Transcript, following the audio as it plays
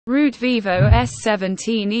Root Vivo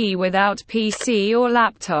S17e without PC or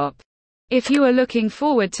laptop. If you are looking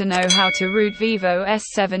forward to know how to root Vivo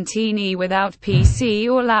S17e without PC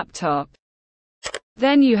or laptop,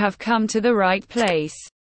 then you have come to the right place.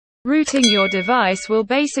 Rooting your device will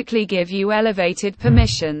basically give you elevated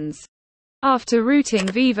permissions. After rooting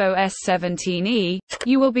Vivo S17e,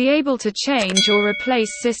 you will be able to change or replace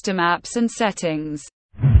system apps and settings.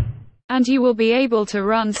 And you will be able to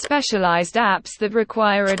run specialized apps that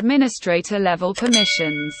require administrator-level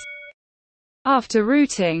permissions. After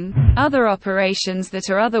rooting, other operations that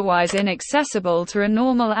are otherwise inaccessible to a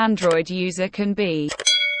normal Android user can be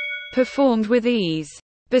performed with ease.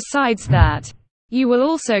 Besides that, you will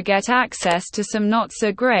also get access to some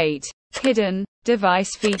not-so-great, hidden,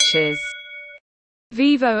 device features.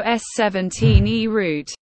 Vivo S17e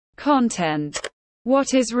root. Content.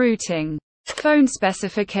 What is rooting? Phone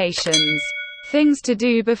specifications. Things to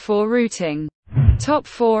do before rooting. Top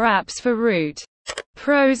 4 apps for root.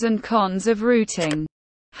 Pros and cons of rooting.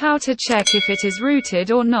 How to check if it is rooted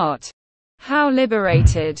or not. How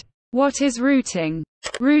liberated. What is rooting?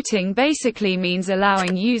 Rooting basically means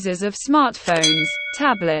allowing users of smartphones,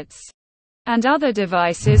 tablets, and other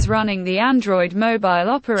devices running the Android mobile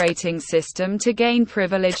operating system to gain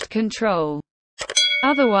privileged control,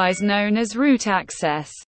 otherwise known as root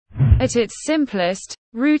access. At its simplest,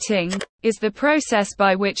 rooting is the process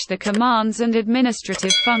by which the commands and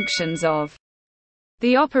administrative functions of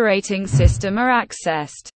the operating system are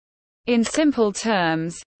accessed. In simple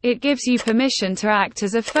terms, it gives you permission to act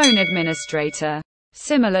as a phone administrator,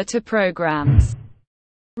 similar to programs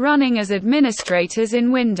running as administrators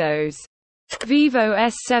in Windows. Vivo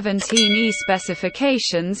S17e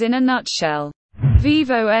specifications in a nutshell.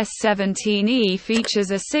 Vivo S17e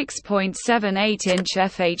features a 6.78-inch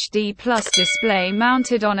FHD Plus display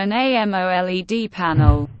mounted on an AMOLED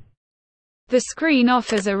panel. The screen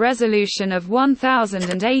offers a resolution of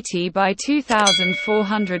 1080 by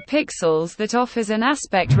 2400 pixels that offers an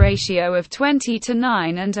aspect ratio of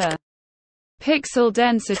 20:9 and a pixel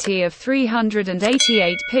density of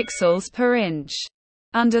 388 pixels per inch.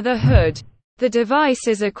 Under the hood, the device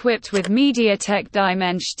is equipped with MediaTek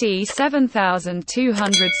Dimensity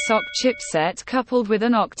 7200 SoC chipset coupled with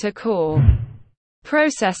an octa-core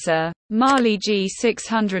processor, Mali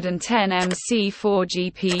G610MC4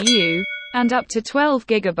 GPU, and up to 12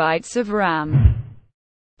 GB of RAM.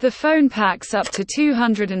 The phone packs up to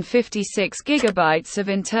 256 GB of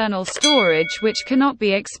internal storage which cannot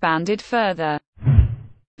be expanded further.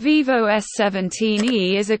 Vivo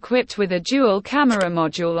S17e is equipped with a dual camera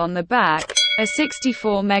module on the back, a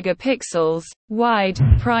 64 megapixels wide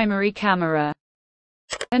primary camera,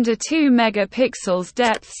 and a 2 megapixels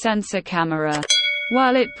depth sensor camera,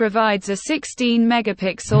 while it provides a 16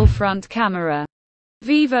 megapixel front camera.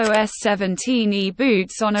 Vivo S17e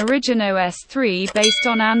boots on Origin OS 3 based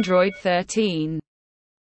on Android 13.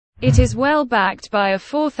 It is well backed by a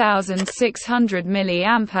 4600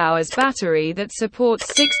 mAh battery that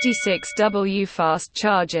supports 66W fast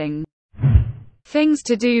charging. Things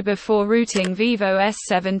to do before rooting Vivo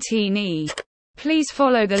S17e. Please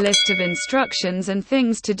follow the list of instructions and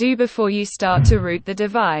things to do before you start to root the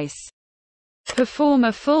device. Perform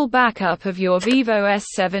a full backup of your Vivo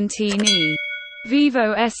S17e.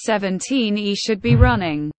 Vivo S17e should be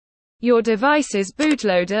running. Your device's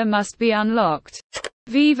bootloader must be unlocked.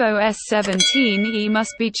 Vivo S17e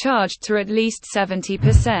must be charged to at least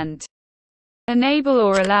 70%. Enable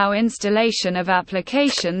or allow installation of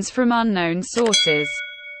applications from unknown sources.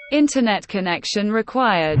 Internet connection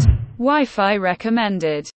required. Wi-Fi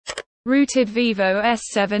recommended. Rooted Vivo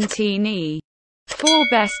S17e. 4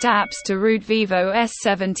 best apps to root Vivo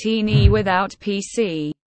S17e without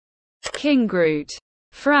PC. Kingroot.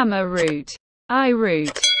 Framaroot.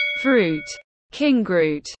 iRoot. Vroot.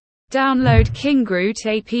 Kingroot. Download Kingroot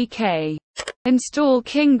APK. Install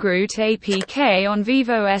Kingroot APK on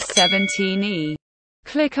Vivo S17e.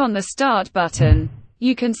 Click on the Start button.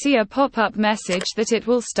 You can see a pop-up message that it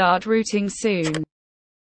will start rooting soon.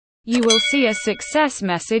 You will see a success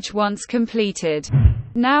message once completed.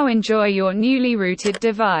 Now enjoy your newly rooted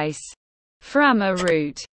device.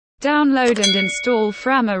 Framaroot. Download and install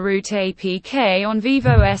Framaroot APK on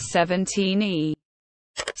Vivo S17e.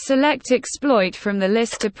 Select exploit from the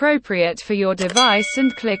list appropriate for your device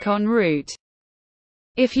and click on Root.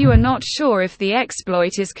 If you are not sure if the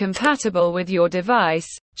exploit is compatible with your device,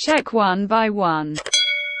 check one by one.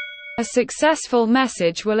 A successful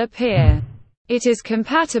message will appear. It is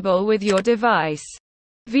compatible with your device.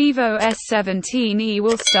 Vivo S17e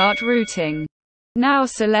will start rooting. Now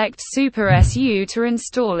select Super SU to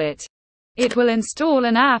install it. It will install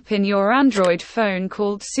an app in your Android phone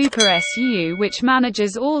called Super SU, which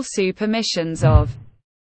manages all super missions of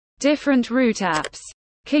different root apps.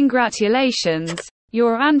 Congratulations!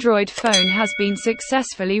 Your Android phone has been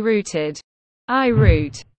successfully rooted.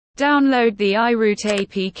 iRoot. Download the iRoot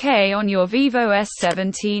APK on your Vivo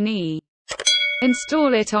S17e.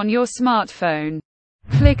 Install it on your smartphone.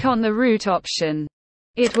 Click on the root option.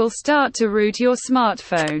 It will start to root your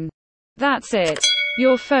smartphone. That's it.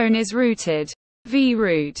 Your phone is rooted.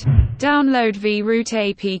 vRoot. Download vRoot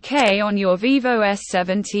APK on your Vivo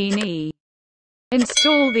S17e.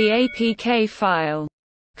 Install the APK file.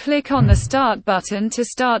 Click on the Start button to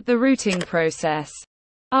start the rooting process.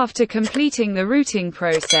 After completing the rooting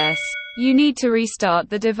process, you need to restart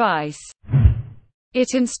the device.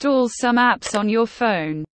 It installs some apps on your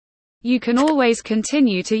phone. You can always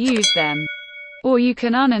continue to use them, or you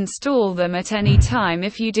can uninstall them at any time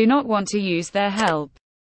if you do not want to use their help.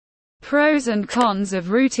 Pros and cons of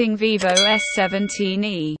rooting Vivo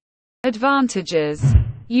S17e. Advantages.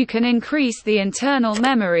 You can increase the internal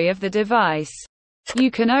memory of the device. You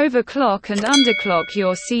can overclock and underclock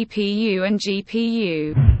your CPU and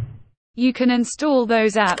GPU. You can install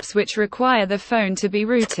those apps which require the phone to be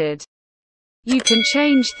rooted. You can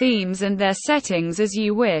change themes and their settings as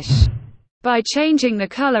you wish, by changing the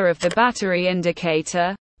color of the battery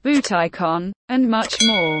indicator, boot icon, and much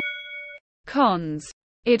more. Cons.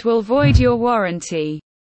 It will void your warranty.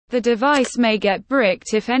 The device may get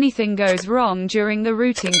bricked if anything goes wrong during the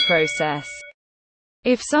rooting process.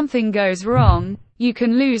 If something goes wrong, you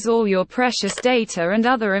can lose all your precious data and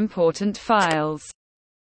other important files.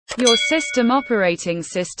 Your system operating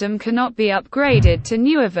system cannot be upgraded to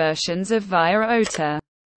newer versions of Via OTA.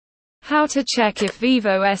 How to check if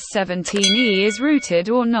Vivo S17e is rooted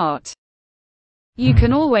or not. You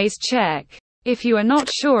can always check if you are not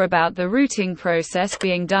sure about the rooting process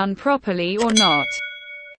being done properly or not.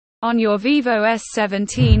 On your Vivo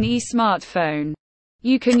S17e smartphone,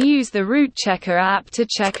 you can use the Root Checker app to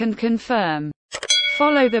check and confirm.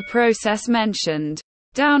 Follow the process mentioned.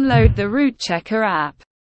 Download the Root Checker app.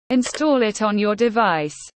 Install it on your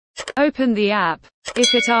device. Open the app.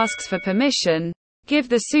 If it asks for permission, give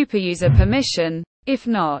the superuser permission. If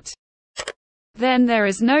not, then there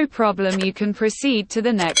is no problem, you can proceed to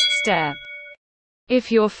the next step. If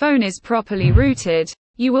your phone is properly rooted,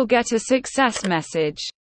 you will get a success message.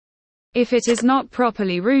 If it is not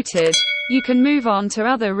properly rooted, you can move on to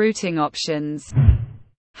other rooting options.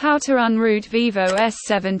 How to unroot Vivo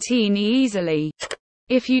S17e easily.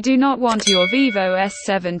 If you do not want your Vivo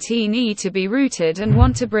S17e to be rooted and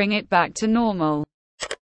want to bring it back to normal,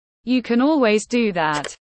 you can always do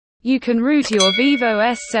that. You can root your Vivo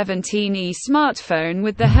S17e smartphone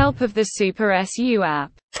with the help of the Super SU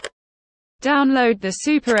app. Download the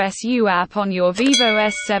Super SU app on your Vivo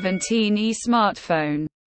S17e smartphone.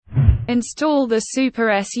 Install the Super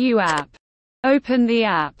SU app. Open the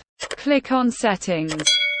app. Click on Settings.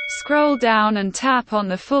 Scroll down and tap on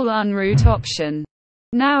the Full Unroot option.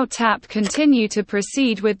 Now tap Continue to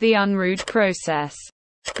proceed with the unroot process.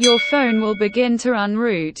 Your phone will begin to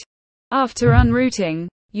unroot. After unrooting,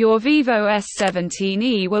 your Vivo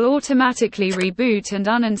S17e will automatically reboot and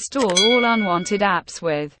uninstall all unwanted apps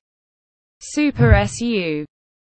with Super SU.